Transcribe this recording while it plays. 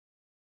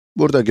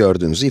Burada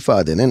gördüğünüz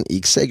ifadenin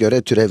x'e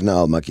göre türevini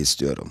almak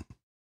istiyorum.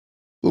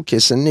 Bu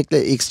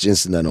kesinlikle x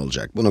cinsinden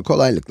olacak. Bunu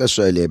kolaylıkla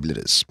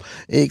söyleyebiliriz.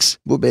 X,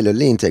 bu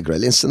belirli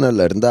integralin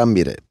sınırlarından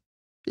biri.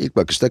 İlk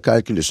bakışta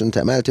kalkülüsün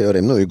temel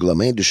teoremini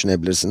uygulamayı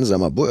düşünebilirsiniz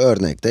ama bu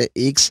örnekte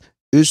x,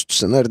 üst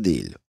sınır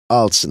değil,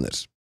 alt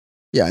sınır.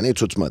 Yani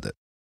tutmadı.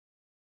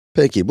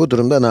 Peki, bu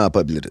durumda ne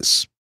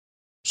yapabiliriz?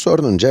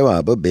 Sorunun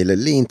cevabı,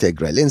 belirli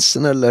integralin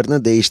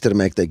sınırlarını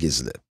değiştirmekte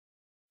gizli.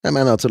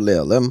 Hemen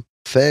hatırlayalım.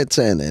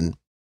 ft'nin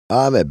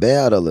a ve b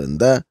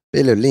aralığında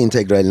belirli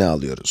integralini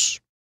alıyoruz.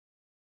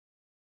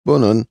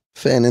 Bunun,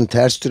 f'nin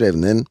ters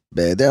türevinin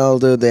b'de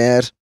aldığı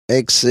değer,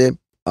 eksi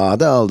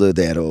a'da aldığı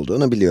değer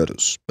olduğunu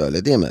biliyoruz.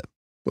 Böyle değil mi?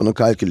 Bunu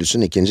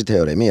kalkülüsün ikinci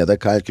teoremi ya da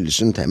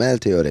kalkülüsün temel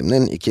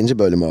teoreminin ikinci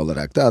bölümü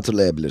olarak da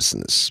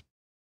hatırlayabilirsiniz.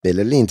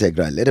 Belirli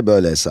integralleri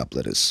böyle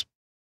hesaplarız.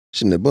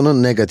 Şimdi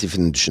bunun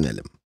negatifini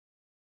düşünelim.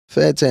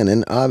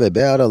 ft'nin a ve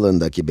b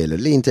aralığındaki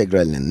belirli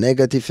integralinin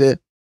negatifi,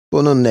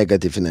 bunun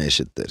negatifine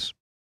eşittir.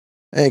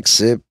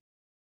 Eksi,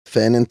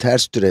 f'nin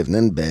ters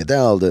türevinin b'de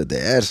aldığı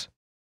değer,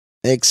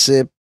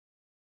 eksi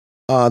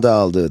a'da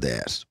aldığı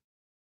değer.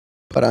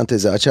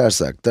 Parantezi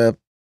açarsak da,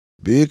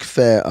 büyük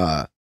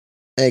FA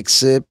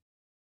eksi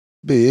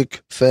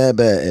büyük FB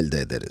elde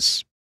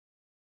ederiz.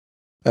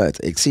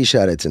 Evet, eksi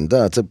işaretini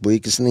dağıtıp bu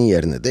ikisinin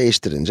yerini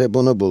değiştirince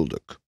bunu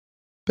bulduk.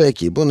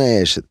 Peki, bu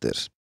neye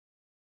eşittir?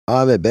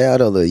 A ve b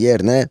aralığı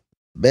yerine,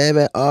 b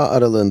ve a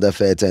aralığında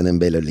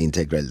ft'nin belirli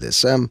integrali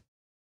desem,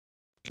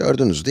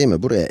 gördünüz değil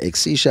mi? Buraya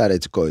eksi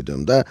işareti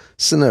koyduğumda,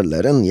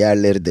 sınırların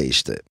yerleri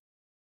değişti.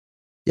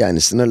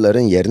 Yani sınırların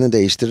yerini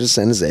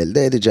değiştirirseniz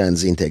elde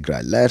edeceğiniz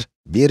integraller,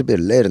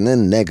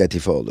 birbirlerinin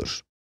negatifi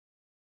olur.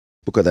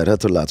 Bu kadar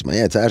hatırlatma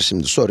yeter,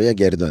 şimdi soruya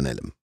geri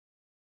dönelim.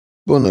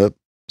 Bunu,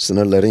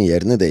 sınırların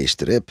yerini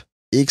değiştirip,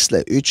 x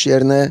ile 3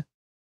 yerine,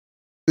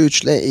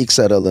 3 ile x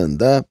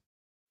aralığında,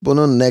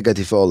 bunun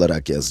negatifi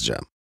olarak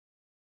yazacağım.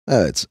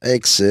 Evet,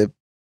 eksi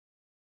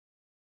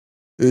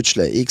 3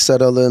 ile x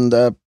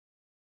aralığında,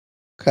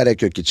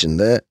 karekök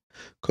içinde,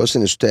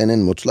 kosinüs t'nin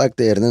mutlak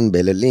değerinin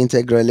belirli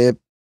integrali,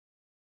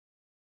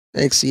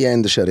 eksiyi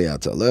en dışarıya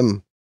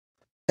atalım,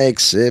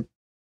 eksi,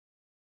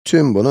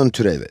 tüm bunun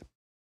türevi.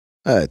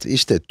 Evet,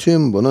 işte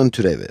tüm bunun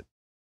türevi.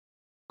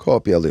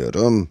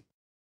 Kopyalıyorum,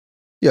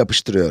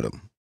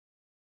 yapıştırıyorum.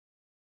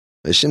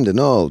 Ve şimdi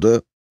ne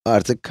oldu?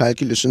 Artık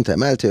kalkülüsün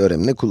temel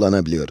teoremini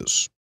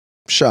kullanabiliyoruz.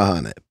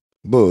 Şahane.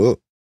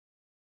 Bu,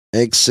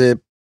 eksi,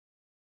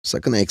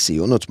 sakın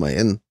eksiyi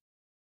unutmayın.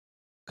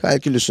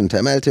 Kalkülüsün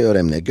temel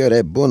teoremine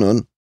göre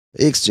bunun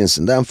x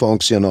cinsinden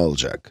fonksiyonu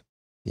olacak.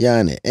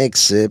 Yani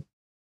eksi,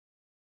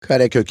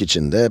 karekök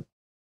içinde,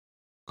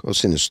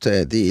 kosinüs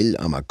t değil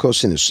ama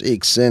kosinüs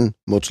x'in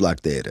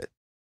mutlak değeri.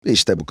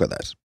 İşte bu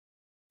kadar.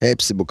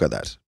 Hepsi bu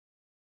kadar.